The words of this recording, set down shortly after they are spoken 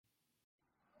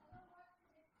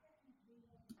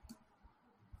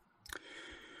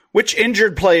Which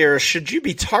injured players should you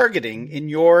be targeting in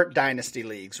your Dynasty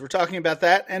leagues? We're talking about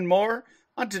that and more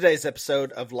on today's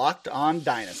episode of Locked On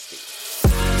Dynasty.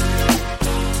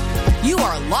 You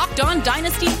are Locked On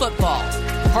Dynasty Football,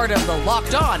 part of the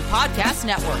Locked On Podcast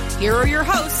Network. Here are your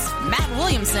hosts, Matt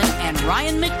Williamson and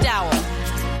Ryan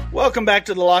McDowell. Welcome back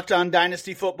to the Locked On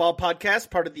Dynasty Football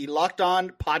Podcast, part of the Locked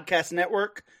On Podcast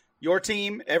Network, your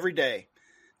team every day.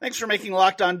 Thanks for making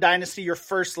Locked On Dynasty your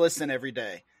first listen every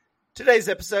day. Today's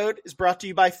episode is brought to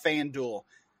you by FanDuel.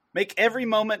 Make every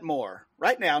moment more.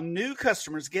 Right now, new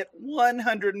customers get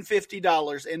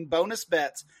 $150 in bonus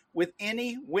bets with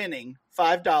any winning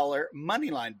 $5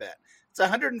 moneyline bet. It's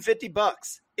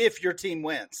 $150 if your team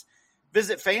wins.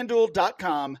 Visit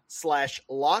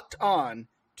FanDuel.com/lockedon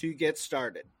to get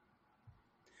started.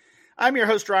 I'm your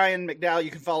host, Ryan McDowell. You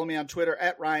can follow me on Twitter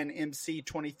at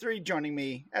RyanMC23. Joining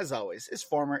me, as always, is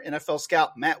former NFL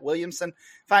scout Matt Williamson.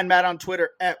 Find Matt on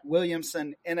Twitter at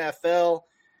WilliamsonNFL.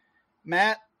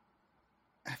 Matt,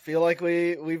 I feel like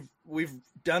we've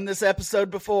done this episode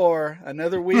before.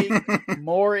 Another week,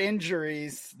 more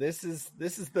injuries. This is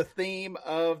the theme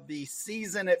of the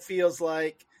season, it feels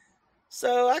like.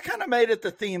 So I kind of made it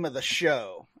the theme of the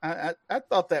show. I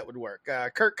thought that would work.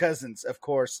 Kirk Cousins, of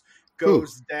course,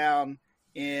 goes down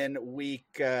in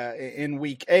week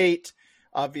 8.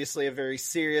 Obviously, a very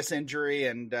serious injury,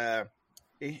 and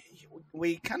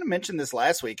we kind of mentioned this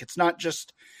last week. It's not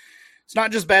just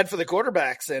bad for the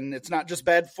quarterbacks, and it's not just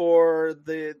bad for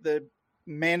the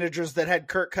managers that had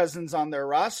Kirk Cousins on their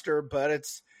roster, but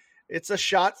it's a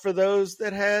shot for those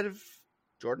that had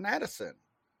Jordan Addison,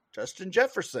 Justin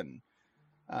Jefferson,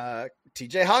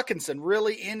 TJ Hawkinson,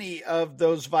 really any of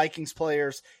those Vikings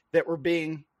players that were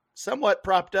being somewhat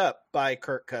propped up by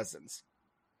Kirk Cousins.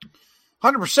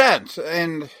 100%.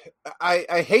 And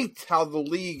I hate how the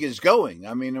league is going.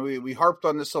 I mean, we harped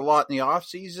on this a lot in the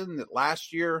offseason that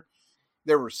last year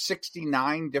there were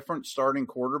 69 different starting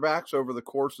quarterbacks over the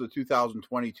course of the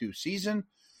 2022 season.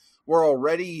 We're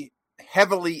already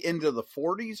heavily into the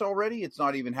 40s already. It's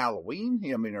not even Halloween.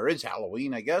 I mean, there is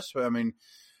Halloween, I guess. I mean,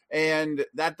 and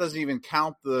that doesn't even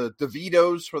count the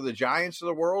DeVitos for the Giants of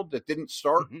the world that didn't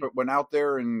start but went out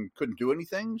there and couldn't do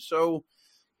anything. So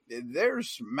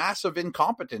there's massive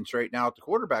incompetence right now at the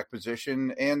quarterback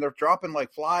position, and they're dropping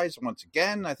like flies once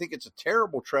again. I think it's a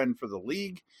terrible trend for the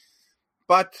league,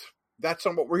 but that's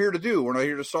not what we're here to do. We're not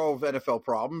here to solve NFL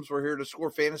problems. We're here to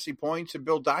score fantasy points and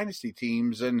build dynasty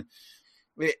teams. And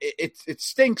it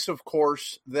stinks, of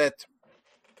course, that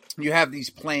you have these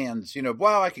plans,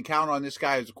 well, I can count on this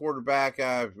guy as a quarterback.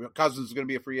 Cousins is going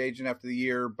to be a free agent after the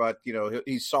year, but,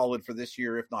 he's solid for this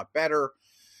year, if not better.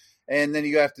 And then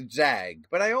you have to zag.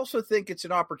 But I also think it's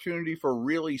an opportunity for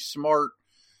really smart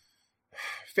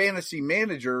fantasy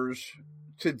managers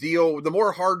to deal with the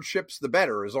more hardships, the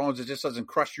better, as long as it just doesn't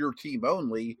crush your team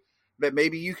only. But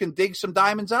maybe you can dig some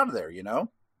diamonds out of there,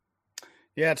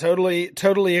 Yeah,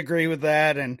 totally agree with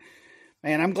that. And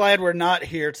man, I'm glad we're not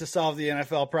here to solve the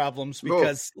NFL problems,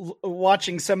 because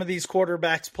watching some of these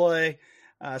quarterbacks play,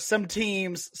 some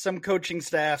teams, some coaching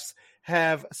staffs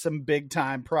have some big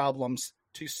time problems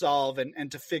to solve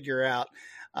and to figure out.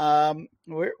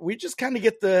 We just kind of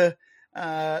get the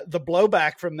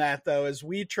blowback from that, though, as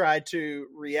we try to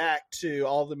react to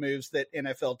all the moves that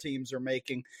NFL teams are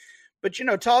making. But,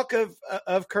 talk of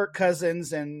Kirk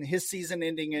Cousins and his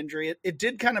season-ending injury, it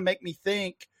did kind of make me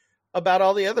think about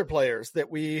all the other players that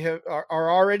we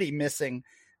are already missing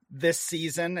this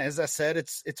season. As I said,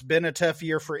 it's been a tough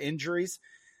year for injuries,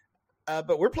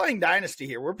 but we're playing Dynasty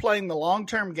here. We're playing the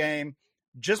long-term game.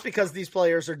 Just because these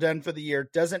players are done for the year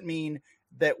doesn't mean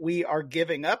that we are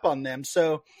giving up on them.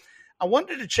 So I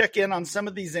wanted to check in on some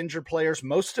of these injured players.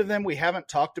 Most of them we haven't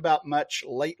talked about much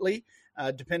lately,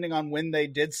 depending on when they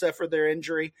did suffer their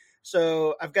injury.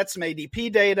 So I've got some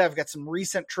ADP data. I've got some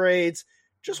recent trades.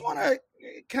 Just want to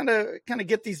kind of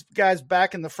get these guys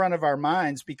back in the front of our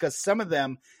minds, because some of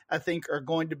them I think are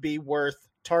going to be worth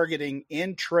targeting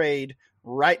in trade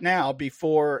right now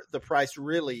before the price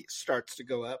really starts to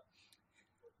go up.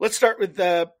 Let's start with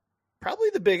probably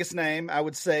the biggest name, I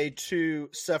would say, to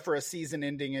suffer a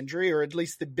season-ending injury, or at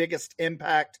least the biggest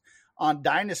impact on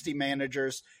dynasty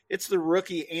managers. It's the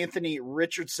rookie Anthony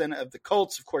Richardson of the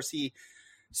Colts. Of course, he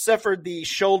suffered the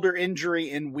shoulder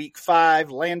injury in week 5,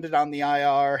 landed on the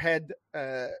IR, had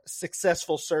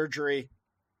successful surgery,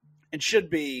 and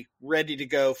should be ready to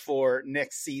go for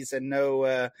next season.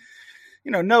 No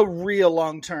real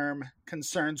long-term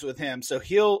concerns with him. So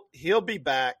he'll be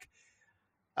back.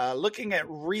 Looking at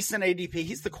recent ADP,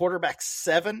 he's the quarterback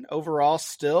 7 overall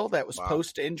still. That was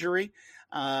post-injury.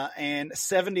 and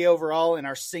 70 overall in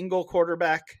our single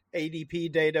quarterback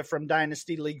ADP data from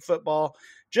Dynasty League Football.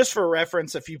 Just for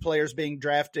reference, a few players being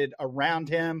drafted around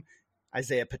him: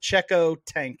 Isaiah Pacheco,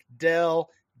 Tank Dell,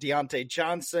 Deontay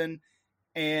Johnson,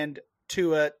 and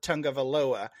Tua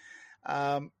Tagovailoa.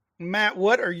 Matt,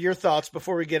 what are your thoughts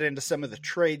before we get into some of the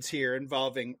trades here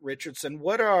involving Richardson?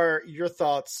 What are your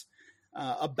thoughts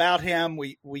about him?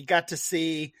 We got to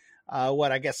see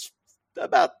I guess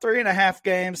about 3.5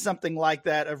 games, something like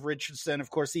that, of Richardson. Of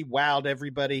course, he wowed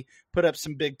everybody, put up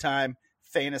some big time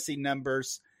fantasy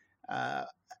numbers.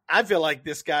 I feel like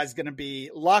this guy's going to be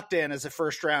locked in as a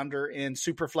first rounder in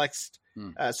Superflex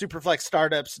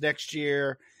startups next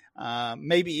year.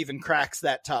 Maybe even cracks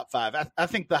that top 5. I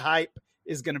think the hype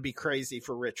is going to be crazy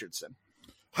for Richardson.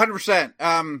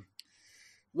 100%.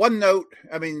 One note,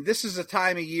 I mean, this is a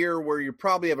time of year where you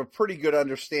probably have a pretty good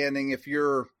understanding if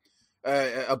you're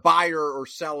a buyer or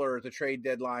seller at the trade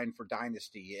deadline for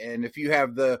Dynasty. And if you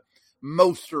have the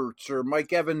Mosterts or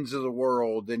Mike Evans of the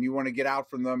world and you want to get out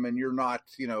from them and you're not,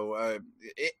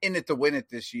 in it to win it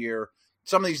this year,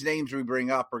 some of these names we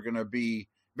bring up are going to be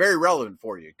very relevant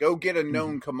for you. Go get a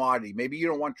known commodity. Maybe you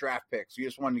don't want draft picks. You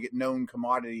just want to get known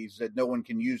commodities that no one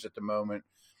can use at the moment.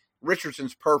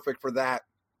 Richardson's perfect for that.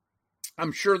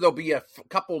 I'm sure there'll be a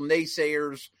couple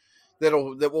naysayers that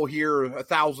we'll hear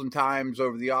 1,000 times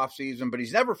over the offseason, but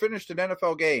he's never finished an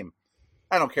NFL game.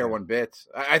 I don't care one bit.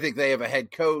 I think they have a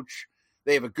head coach.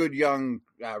 They have a good young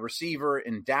receiver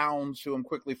in Downs who I'm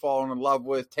quickly falling in love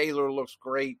with. Taylor looks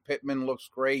great. Pittman looks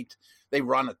great. They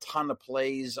run a ton of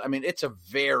plays. I mean, it's a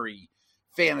very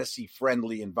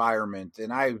fantasy-friendly environment,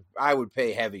 and I would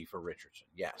pay heavy for Richardson,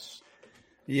 yes.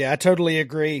 Yeah, I totally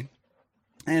agree.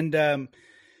 And,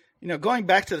 going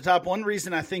back to the top, one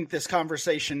reason I think this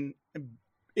conversation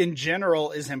in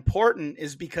general is important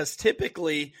is because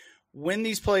typically when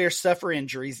these players suffer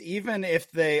injuries, even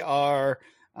if they are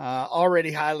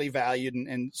already highly valued,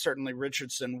 and certainly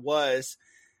Richardson was,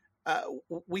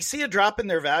 we see a drop in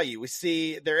their value. We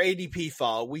see their ADP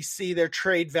fall. We see their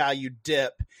trade value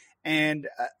dip. And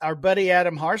our buddy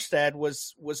Adam Harstad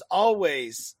was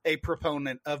always a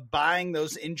proponent of buying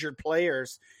those injured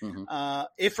players,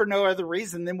 if for no other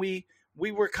reason than we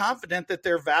were confident that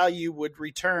their value would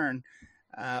return,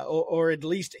 or at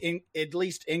least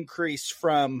increase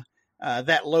from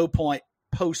that low point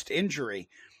post injury.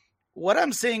 What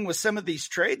I'm seeing with some of these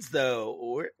trades,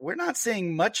 though, we're not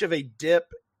seeing much of a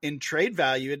dip in trade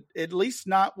value, at least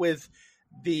not with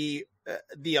the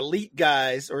elite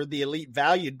guys or the elite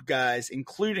valued guys,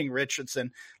 including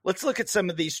Richardson. Let's look at some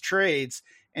of these trades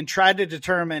and try to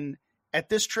determine, at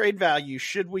this trade value,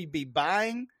 should we be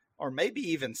buying or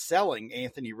maybe even selling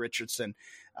Anthony Richardson?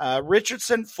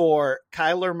 Richardson for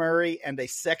Kyler Murray and a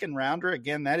second rounder.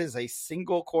 Again, that is a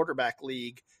single quarterback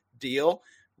league deal.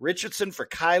 Richardson for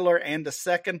Kyler and a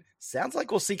second. Sounds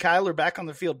like we'll see Kyler back on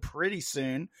the field pretty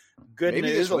soon. Good maybe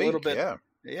news, this week, a little bit.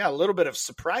 Yeah, a little bit of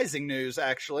surprising news,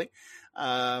 actually.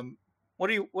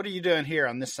 What are you doing here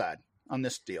on this side, on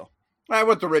this deal? I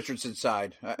went the Richardson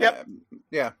side. Yep.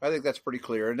 I think that's pretty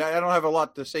clear. And I don't have a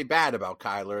lot to say bad about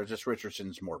Kyler. Just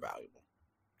Richardson's more valuable.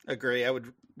 Agree. I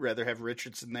would rather have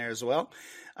Richardson there as well.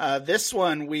 This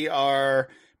one, we are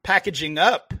packaging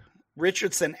up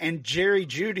Richardson and Jerry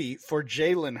Jeudy for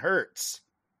Jalen Hurts.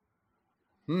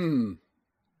 Jeudy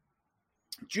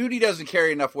doesn't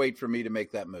carry enough weight for me to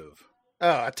make that move.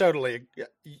 Oh, I totally.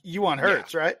 You want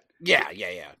Hurts, right? Yeah.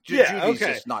 Judy's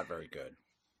just not very good.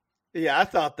 Yeah, I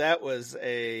thought that was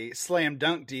a slam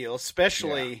dunk deal,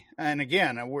 especially. Yeah. And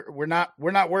again, we're not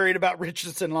worried about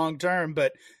Richardson long term,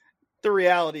 but the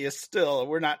reality is still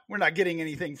we're not getting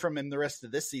anything from him the rest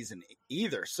of this season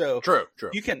either. So true.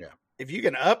 You can if you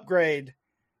can upgrade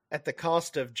at the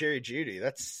cost of Jerry Jeudy,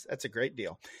 that's a great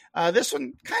deal. This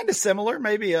one kind of similar,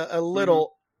 maybe a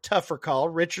little tougher call.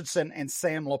 Richardson and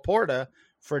Sam Laporta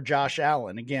for Josh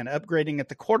Allen. Again, upgrading at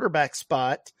the quarterback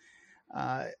spot,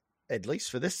 at least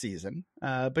for this season.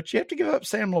 But you have to give up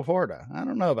Sam Laporta. I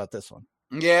don't know about this one.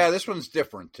 Yeah, this one's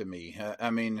different to me. I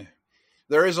mean,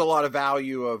 there is a lot of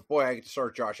value of, I get to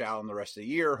start Josh Allen the rest of the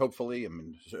year, hopefully. I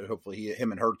mean, hopefully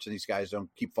him and Hurts and these guys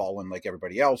don't keep falling like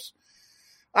everybody else.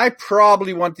 I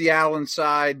probably want the Allen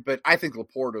side, but I think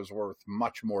Laporta's worth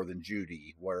much more than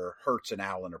Jeudy, where Hurts and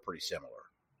Allen are pretty similar.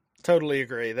 Totally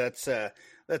agree. That's a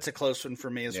close one for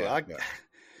me as well.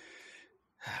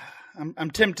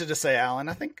 I'm tempted to say Allen.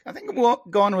 I think I'm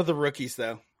going with the rookies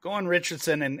though. Going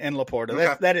Richardson and Laporta.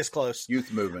 Okay. That is close.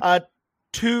 Youth movement.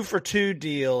 2-for-2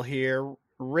 deal here.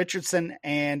 Richardson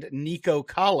and Nico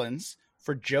Collins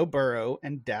for Joe Burrow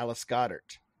and Dallas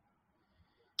Goedert.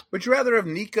 Would you rather have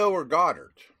Nico or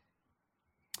Goddard?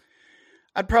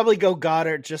 I'd probably go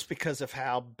Goddard just because of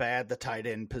how bad the tight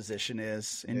end position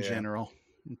is in general.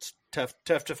 It's tough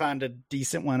to find a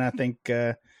decent one. I think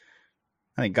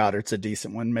Goddard's a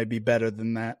decent one, maybe better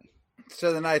than that.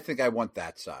 So then I think I want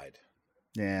that side.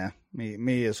 Yeah,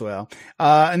 me as well.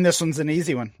 And this one's an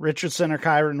easy one. Richardson or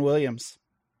Kyron Williams?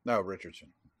 No, Richardson.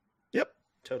 Yep,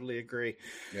 totally agree.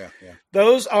 Yeah.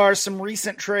 Those are some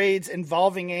recent trades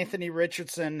involving Anthony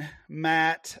Richardson.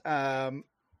 Matt,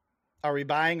 are we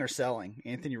buying or selling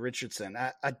Anthony Richardson?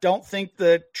 I don't think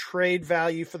the trade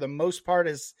value for the most part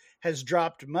has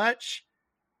dropped much.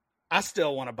 I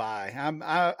still want to buy.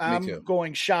 I'm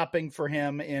going shopping for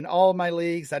him in all my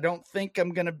leagues. I don't think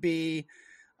I'm going to be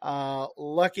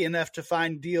lucky enough to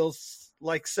find deals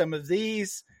like some of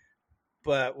these,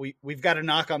 but we've got to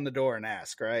knock on the door and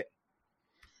ask, right?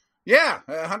 Yeah,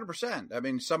 100%. I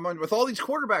mean, someone with all these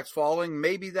quarterbacks falling,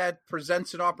 maybe that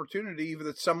presents an opportunity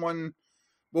that someone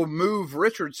will move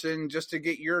Richardson just to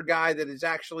get your guy that is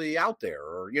actually out there.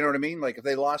 Or, you know what I mean? Like if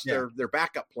they lost their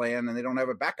backup plan and they don't have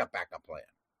a backup plan.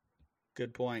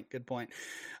 Good point.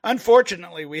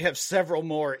 Unfortunately, we have several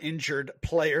more injured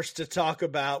players to talk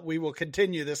about. We will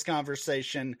continue this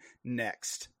conversation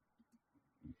next.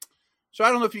 So I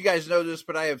don't know if you guys know this,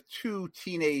 but I have 2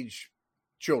 teenage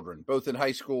children, both in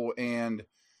high school, and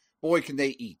boy, can they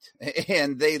eat.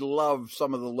 And they love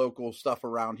some of the local stuff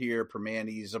around here,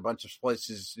 Permanis, a bunch of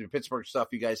places, Pittsburgh stuff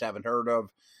you guys haven't heard of,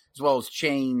 as well as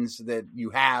chains that you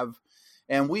have.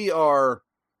 And we are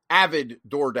avid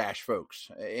DoorDash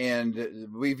folks, and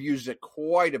we've used it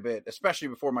quite a bit, especially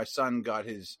before my son got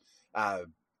his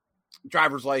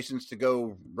driver's license to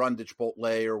go run to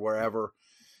Chipotle or wherever,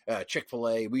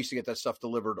 Chick-fil-A. We used to get that stuff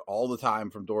delivered all the time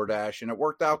from DoorDash, and it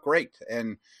worked out great.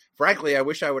 And frankly, I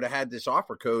wish I would have had this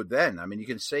offer code then. I mean, you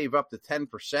can save up to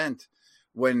 10%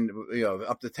 when,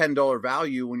 up to $10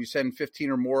 value when you send 15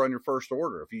 or more on your first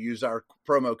order if you use our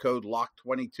promo code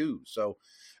LOCK22. So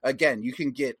again, you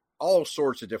can get all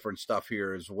sorts of different stuff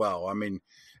here as well. I mean,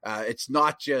 it's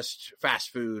not just fast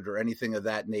food or anything of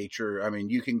that nature. I mean,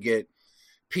 you can get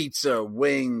pizza,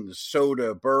 wings,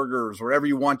 soda, burgers, wherever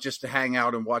you want just to hang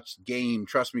out and watch the game.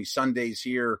 Trust me, Sundays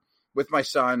here with my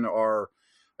son are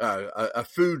a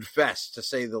food fest, to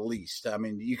say the least. I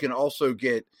mean, you can also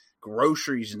get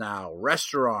groceries now,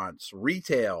 restaurants,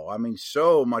 retail. I mean,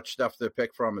 so much stuff to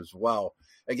pick from as well.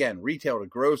 Again, retail to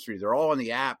grocery, they're all on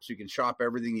the app, so you can shop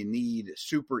everything you need.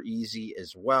 Super easy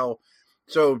as well.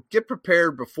 So get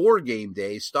prepared before game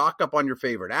day. Stock up on your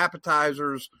favorite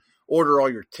appetizers. Order all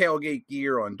your tailgate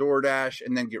gear on DoorDash,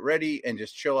 and then get ready and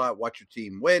just chill out, watch your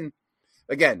team win.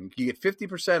 Again, you get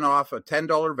 50% off a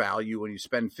 $10 value when you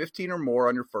spend 15 or more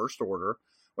on your first order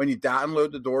when you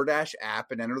download the DoorDash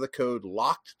app and enter the code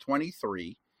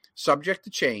LOCKED23. Subject to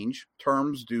change.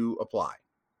 Terms do apply.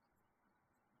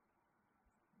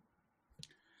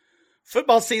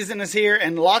 Football season is here,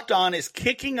 and Locked On is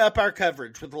kicking up our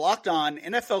coverage with Locked On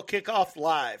NFL Kickoff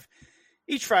Live.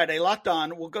 Each Friday, Locked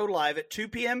On will go live at 2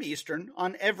 p.m. Eastern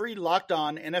on every Locked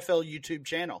On NFL YouTube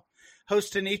channel.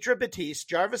 Host Anitra Batiste,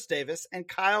 Jarvis Davis, and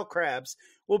Kyle Krabs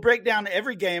will break down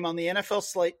every game on the NFL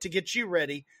slate to get you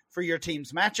ready for your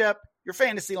team's matchup, your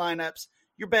fantasy lineups,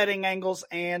 your betting angles,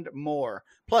 and more.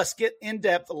 Plus, get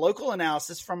in-depth local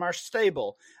analysis from our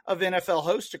stable of NFL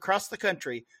hosts across the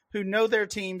country who know their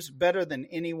teams better than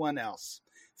anyone else.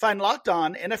 Find Locked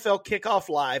On NFL Kickoff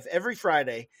Live every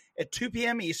Friday at 2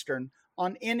 p.m. Eastern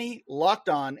on any Locked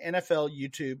On NFL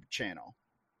YouTube channel.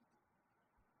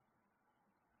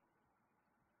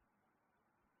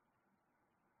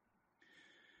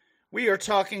 We are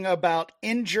talking about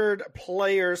injured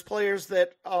players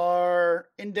that are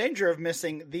in danger of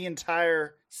missing the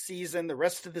entire season, the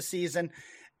rest of the season.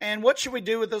 And what should we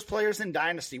do with those players in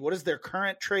Dynasty? What does their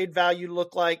current trade value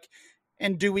look like?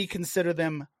 And do we consider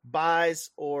them buys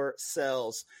or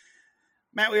sells?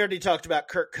 Matt, we already talked about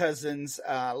Kirk Cousins.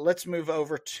 Let's move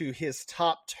over to his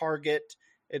top target,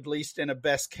 at least in a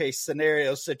best case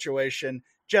scenario situation,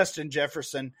 Justin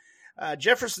Jefferson.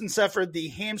 Jefferson suffered the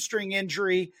hamstring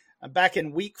injury back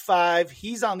in week 5.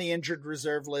 He's on the injured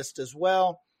reserve list as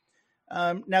well.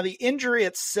 Now, the injury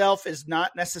itself is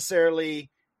not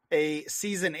necessarily a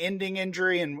season-ending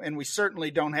injury, and we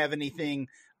certainly don't have anything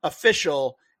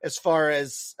official as far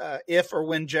as if or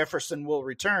when Jefferson will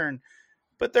return.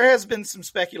 But there has been some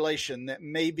speculation that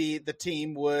maybe the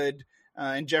team would,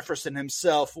 and Jefferson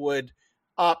himself would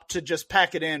opt to just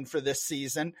pack it in for this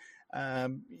season.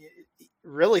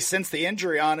 Really, since the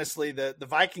injury, honestly, the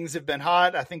Vikings have been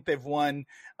hot. I think they've won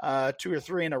 2 or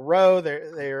 3 in a row.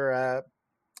 They're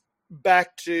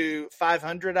back to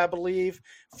 500, I believe,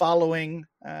 following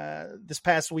this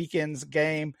past weekend's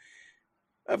game.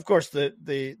 of course,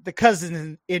 the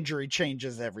Cousins injury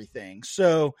changes everything.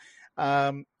 So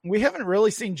we haven't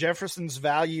really seen Jefferson's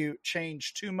value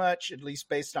change too much, at least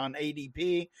based on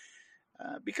ADP,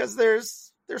 because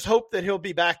there's hope that he'll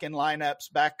be back in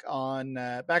lineups, back on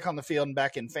the field and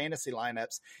back in fantasy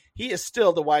lineups. He is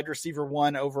still the wide receiver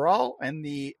 1 overall and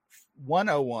the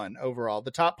 101 overall,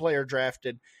 the top player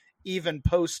drafted even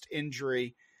post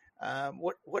injury.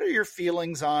 What are your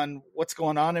feelings on what's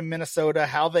going on in Minnesota,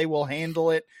 how they will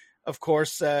handle it? Of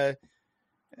course, the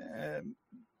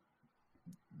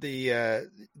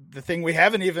thing we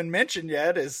haven't even mentioned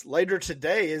yet is later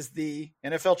today is the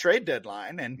NFL trade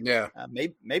deadline, and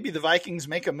maybe the Vikings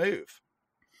make a move.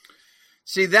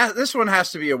 See, this one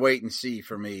has to be a wait and see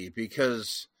for me,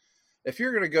 because if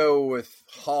you're going to go with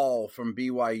Hall from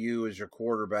BYU as your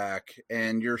quarterback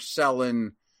and you're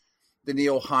selling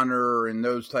Danielle Hunter and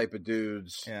those type of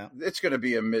dudes, it's going to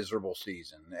be a miserable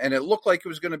season. And it looked like it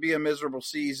was going to be a miserable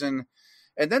season.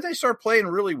 And then they start playing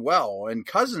really well. And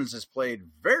Cousins has played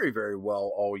very, very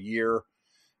well all year.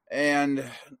 And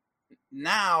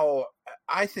now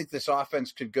I think this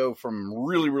offense could go from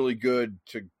really, really good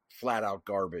to flat out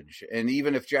garbage. And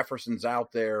even if Jefferson's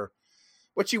out there,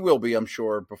 which he will be, I'm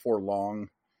sure, before long,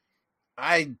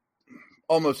 I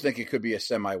almost think it could be a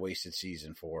semi-wasted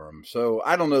season for him. So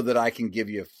I don't know that I can give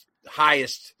you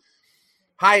highest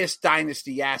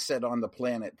dynasty asset on the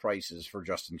planet prices for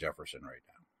Justin Jefferson right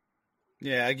now.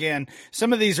 Yeah, again,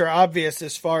 some of these are obvious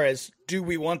as far as, do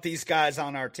we want these guys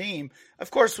on our team?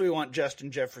 Of course we want Justin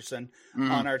Jefferson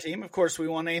on our team. Of course we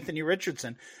want Anthony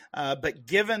Richardson. But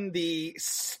given the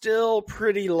still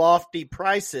pretty lofty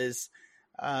prices,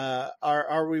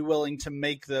 are we willing to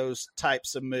make those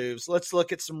types of moves? Let's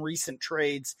look at some recent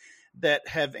trades that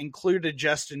have included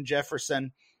Justin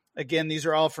Jefferson. Again, these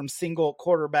are all from single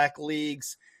quarterback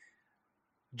leagues.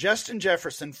 Justin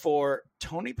Jefferson for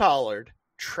Tony Pollard,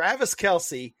 Travis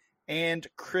Kelce, and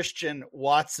Christian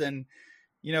Watson.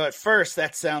 You know, at first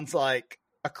that sounds like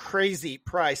a crazy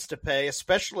price to pay,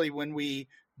 especially when we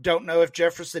don't know if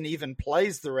Jefferson even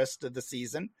plays the rest of the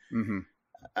season. Mm-hmm.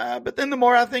 But then the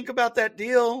more I think about that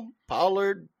deal,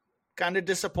 Pollard kind of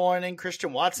disappointing,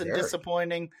 Christian Watson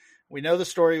disappointing. We know the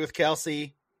story with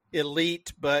Kelce,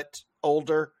 elite but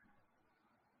older.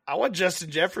 I want Justin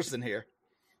Jefferson here.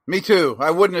 Me too.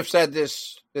 I wouldn't have said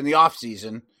this in the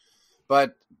offseason,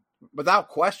 but without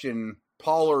question,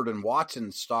 Pollard and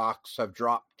Watson stocks have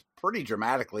dropped pretty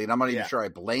dramatically, and I'm not even sure I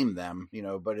blame them,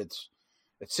 but it's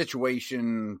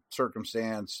situation,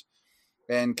 circumstance.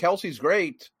 And Kelsey's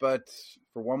great, but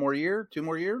for 1 more year, 2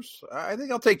 more years, I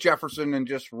think I'll take Jefferson and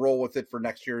just roll with it for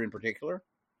next year in particular.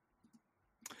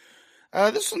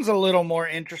 This one's a little more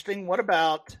interesting. What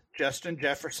about Justin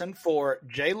Jefferson for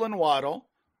Jalen Waddle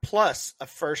plus a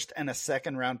first and a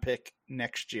second round pick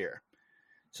next year?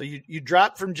 So you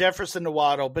drop from Jefferson to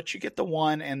Waddle, but you get the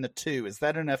 1 and the 2. Is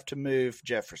that enough to move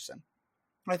Jefferson?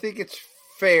 I think it's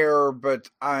fair, but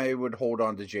I would hold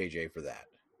on to JJ for that.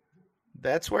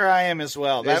 That's where I am as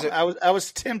well. I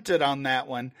was tempted on that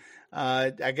one.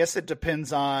 I guess it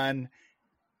depends on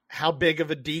how big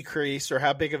of a decrease or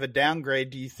how big of a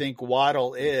downgrade do you think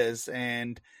Waddle is.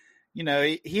 And,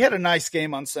 he had a nice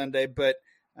game on Sunday, but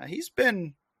he's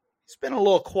been a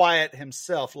little quiet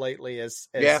himself lately as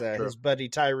his buddy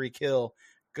Tyreek Hill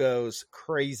goes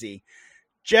crazy.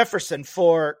 Jefferson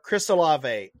for Chris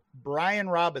Olave, Brian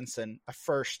Robinson, a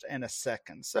first and a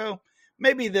second. So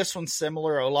maybe this one's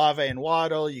similar. Olave and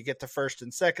Waddle, you get the first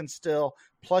and second still,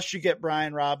 plus you get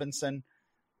Brian Robinson.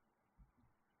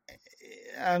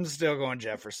 I'm still going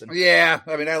Jefferson. Yeah,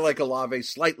 I mean, I like Olave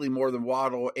slightly more than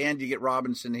Waddle, and you get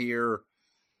Robinson here.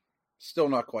 Still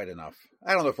not quite enough.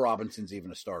 I don't know if Robinson's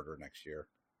even a starter next year.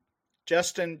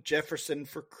 Justin Jefferson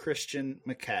for Christian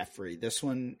McCaffrey. This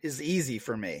one is easy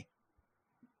for me.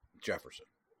 Jefferson.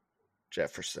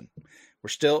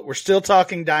 We're still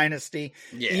talking dynasty.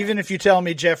 Yeah. Even if you tell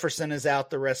me Jefferson is out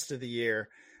the rest of the year,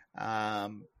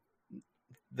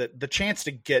 the chance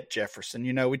to get Jefferson,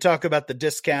 we talk about the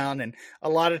discount, and a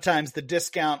lot of times the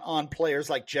discount on players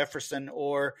like Jefferson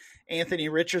or Anthony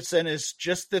Richardson is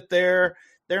just that their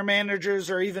managers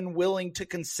are even willing to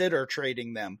consider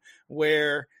trading them,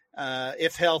 where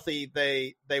if healthy,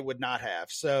 they would not have.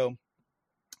 So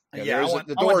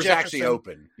the door is actually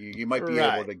open. You might be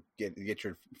able to get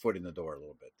your foot in the door a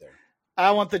little bit there.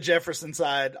 I want the Jefferson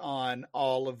side on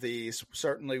all of these.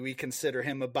 Certainly we consider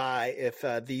him a buy if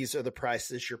these are the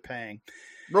prices you're paying.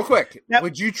 Real quick,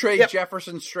 would you trade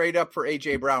Jefferson straight up for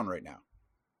A.J. Brown right now?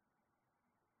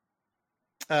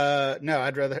 No,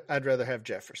 I'd rather have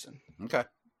Jefferson. Okay.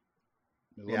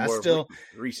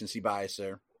 Recency bias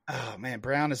there. Oh man,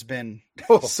 Brown has been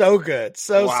so good.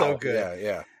 So good.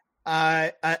 Yeah.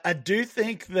 I do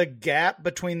think the gap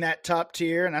between that top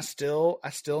tier, and I still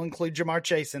include Jamar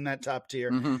Chase in that top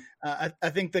tier. Mm-hmm. I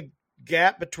think the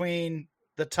gap between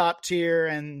the top tier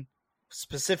and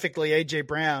specifically AJ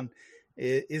Brown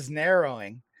is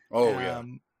narrowing. Oh yeah,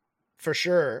 for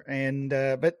sure. And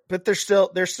but there still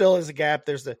is a gap.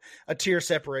 There's a tier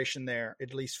separation there,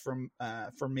 at least from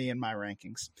for me and my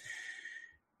rankings.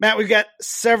 Matt, we've got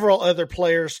several other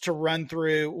players to run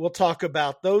through. We'll talk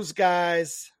about those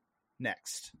guys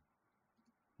next.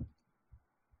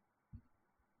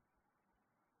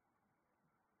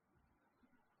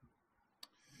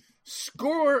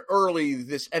 Score early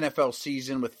this NFL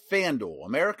season with FanDuel,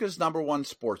 America's #1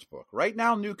 sportsbook. Right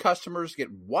now, new customers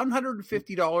get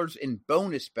 $150 in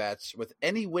bonus bets with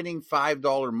any winning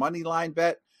 $5 money line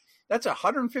bet. That's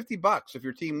 $150 if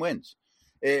your team wins.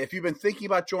 If you've been thinking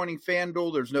about joining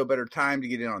FanDuel, there's no better time to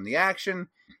get in on the action.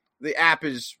 The app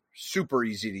is super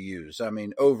easy to use. I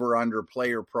mean, over, under,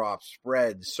 player props,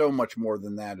 spreads, so much more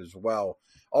than that as well.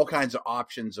 All kinds of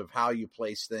options of how you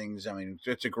place things. I mean,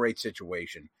 it's a great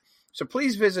situation. So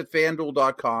please visit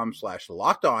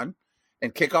FanDuel.com/lockedon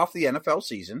and kick off the NFL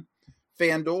season.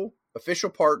 FanDuel, official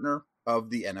partner of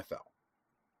the NFL.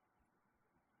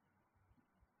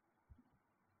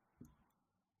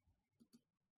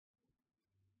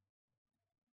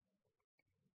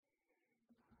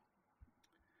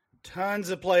 Tons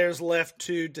of players left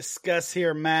to discuss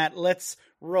here, Matt. Let's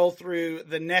roll through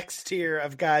the next tier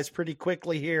of guys pretty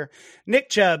quickly here. Nick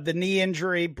Chubb, the knee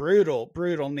injury, brutal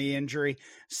knee injury,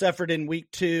 suffered in week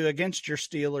 2 against your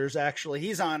Steelers, actually.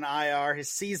 He's on IR.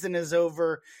 His season is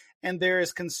over, and there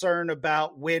is concern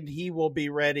about when he will be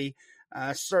ready.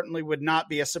 Certainly would not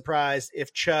be a surprise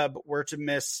if Chubb were to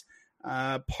miss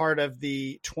part of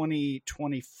the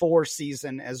 2024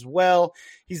 season as well.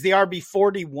 He's the RB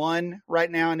 41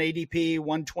 right now in ADP,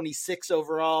 126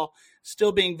 overall,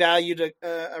 still being valued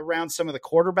around some of the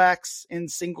quarterbacks in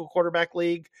single quarterback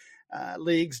leagues.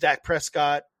 Dak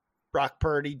Prescott, Brock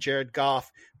Purdy, Jared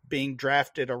Goff being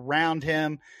drafted around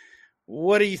him.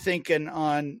 What are you thinking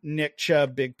on Nick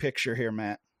Chubb, big picture here,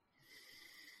 Matt?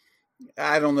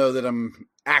 I don't know that I'm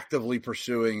actively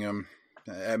pursuing him.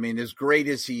 I mean, as great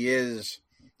as he is,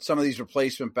 some of these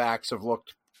replacement backs have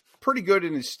looked pretty good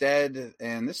in his stead,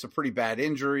 and this is a pretty bad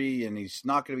injury, and he's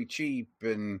not going to be cheap.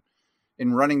 And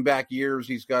in running back years,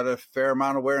 he's got a fair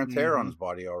amount of wear and tear on his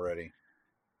body already.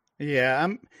 Yeah,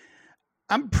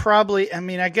 I'm probably, I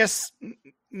mean, I guess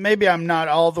maybe I'm not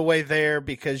all the way there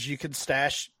because you could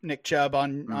stash Nick Chubb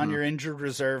on your injured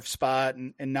reserve spot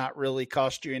and not really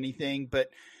cost you anything. But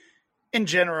in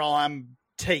general, I'm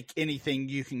take anything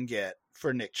you can get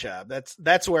for Nick Chubb.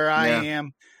 That's where I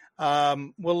am.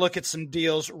 We'll look at some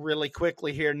deals really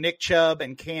quickly here. Nick Chubb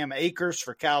and Cam Akers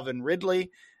for Calvin Ridley.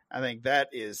 I think that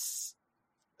is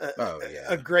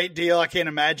a great deal. I can't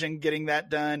imagine getting that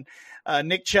done.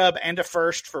 Nick Chubb and a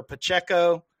first for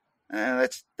Pacheco.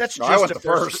 That's just a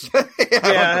first. I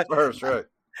went the first, right.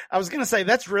 I was going to say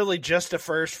that's really just a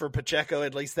first for Pacheco.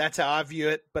 At least that's how I view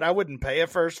it, but I wouldn't pay a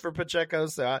first for Pacheco.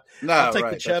 So I'll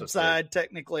take the Chubb side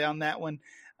technically on that one.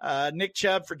 Nick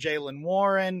Chubb for Jaylen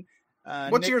Warren.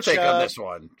 What's your take on this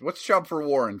one? What's Chubb for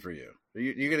Warren for you? Are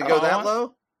you going to go that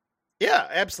low? Yeah,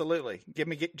 absolutely. Give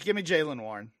me Jaylen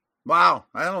Warren. Wow.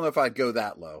 I don't know if I'd go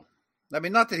that low. I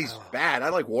mean, not that he's bad. I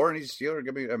like Warren. He's a Steeler.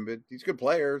 He's a good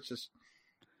player. It's just,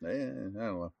 I don't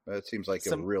know. That seems like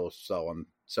a real selling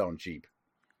cheap.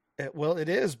 Well, it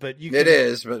is, but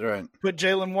right. Put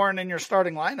Jaylen Warren in your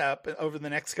starting lineup over the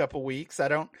next couple weeks. I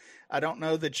don't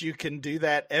know that you can do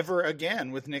that ever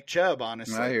again with Nick Chubb,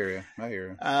 honestly. I hear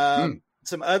you.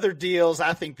 Some other deals,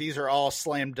 I think these are all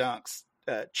slam dunks.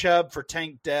 Chubb for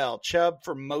Tank Dell, Chubb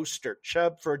for Mostert,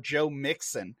 Chubb for Joe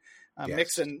Mixon. Yes.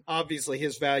 Mixon, obviously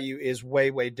his value is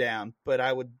way, way down, but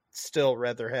I would still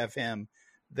rather have him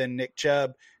than Nick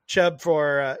Chubb. Chubb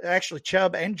for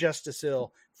Chubb and Justice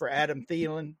Hill for Adam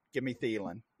Thielen. Give me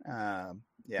Thielen.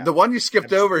 Yeah. The one you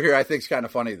skipped over here, I think, is kind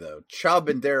of funny though. Chubb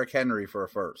and Derrick Henry for a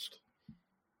first.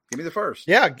 Give me the first.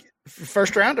 Yeah,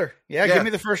 first rounder. Yeah, give me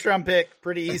the first round pick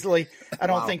pretty easily. I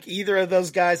don't think either of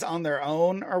those guys on their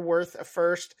own are worth a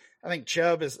first. I think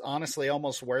Chubb is honestly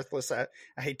almost worthless. I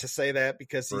hate to say that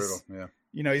because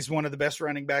he's one of the best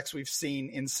running backs we've seen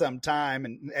in some time,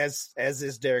 and as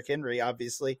is Derrick Henry,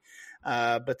 obviously.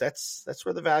 But that's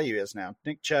where the value is now.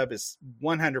 Nick Chubb is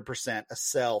 100% a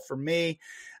sell for me.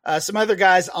 Some other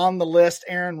guys on the list: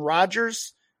 Aaron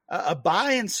Rodgers, a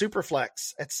buy in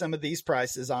Superflex at some of these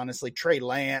prices. Honestly, Trey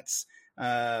Lance,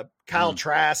 Kyle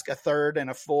Trask, a third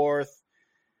and a fourth.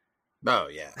 Oh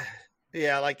yeah,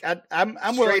 yeah. Like I'm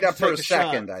straight willing up to take for a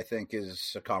second. shot. I think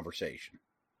is a conversation.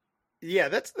 Yeah,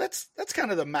 that's kind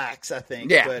of the max, I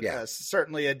think. Yeah, but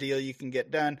certainly a deal you can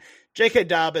get done. J.K.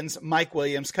 Dobbins, Mike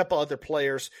Williams, a couple other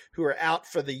players who are out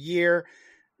for the year.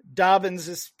 Dobbins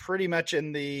is pretty much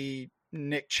in the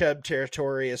Nick Chubb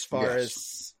territory as far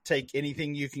as take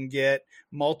anything you can get.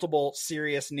 Multiple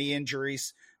serious knee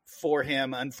injuries for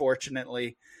him,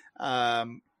 unfortunately.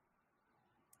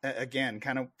 Again,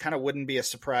 kind of wouldn't be a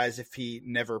surprise if he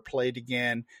never played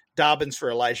again. Dobbins for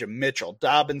Elijah Mitchell,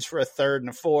 Dobbins for a third and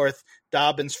a fourth,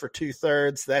 Dobbins for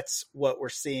 2/3. That's what we're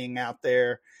seeing out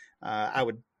there. I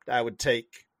would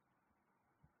take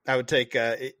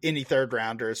any third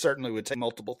rounder. Certainly would take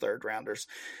multiple third rounders.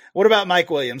 What about Mike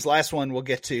Williams? Last one we'll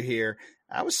get to here.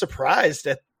 I was surprised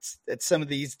at some of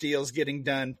these deals getting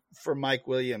done for Mike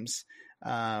Williams.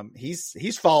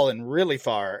 He's fallen really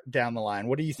far down the line.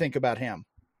 What do you think about him?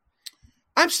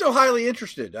 I'm still highly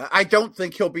interested. I don't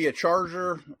think he'll be a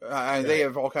Charger. They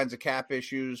have all kinds of cap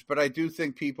issues, but I do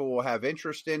think people will have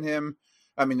interest in him.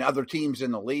 I mean, other teams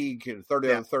in the league,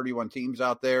 30 out of 31 teams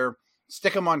out there,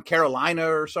 stick him on Carolina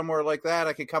or somewhere like that.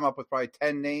 I could come up with probably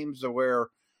 10 names of where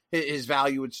his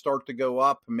value would start to go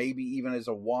up, maybe even as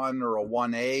a 1 or a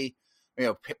 1A,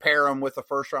 pair him with a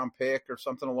first-round pick or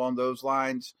something along those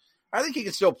lines. I think he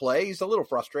can still play. He's a little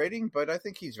frustrating, but I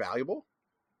think he's valuable.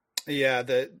 Yeah,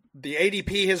 the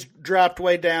ADP has dropped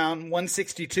way down,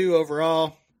 162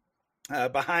 overall,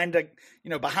 behind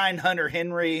Hunter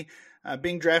Henry,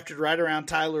 being drafted right around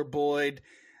Tyler Boyd.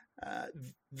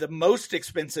 The most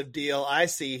expensive deal I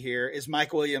see here is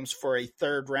Mike Williams for a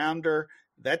third rounder.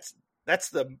 That's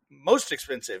the most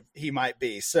expensive he might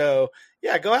be. So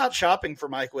yeah, go out shopping for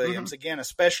Mike Williams again,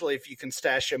 especially if you can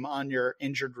stash him on your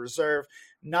injured reserve.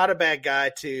 Not a bad guy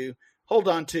to hold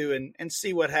on to and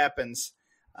see what happens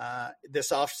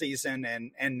this offseason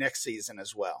and next season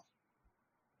as well.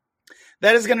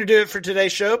 That is going to do it for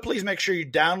today's show. Please make sure you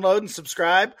download and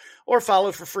subscribe or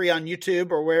follow for free on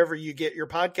YouTube or wherever you get your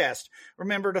podcast.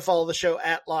 Remember to follow the show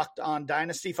at Locked On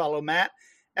Dynasty. Follow Matt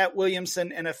at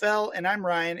Williamson NFL, and I'm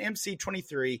Ryan,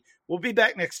 MC23. We'll be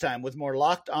back next time with more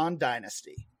Locked On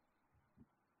Dynasty.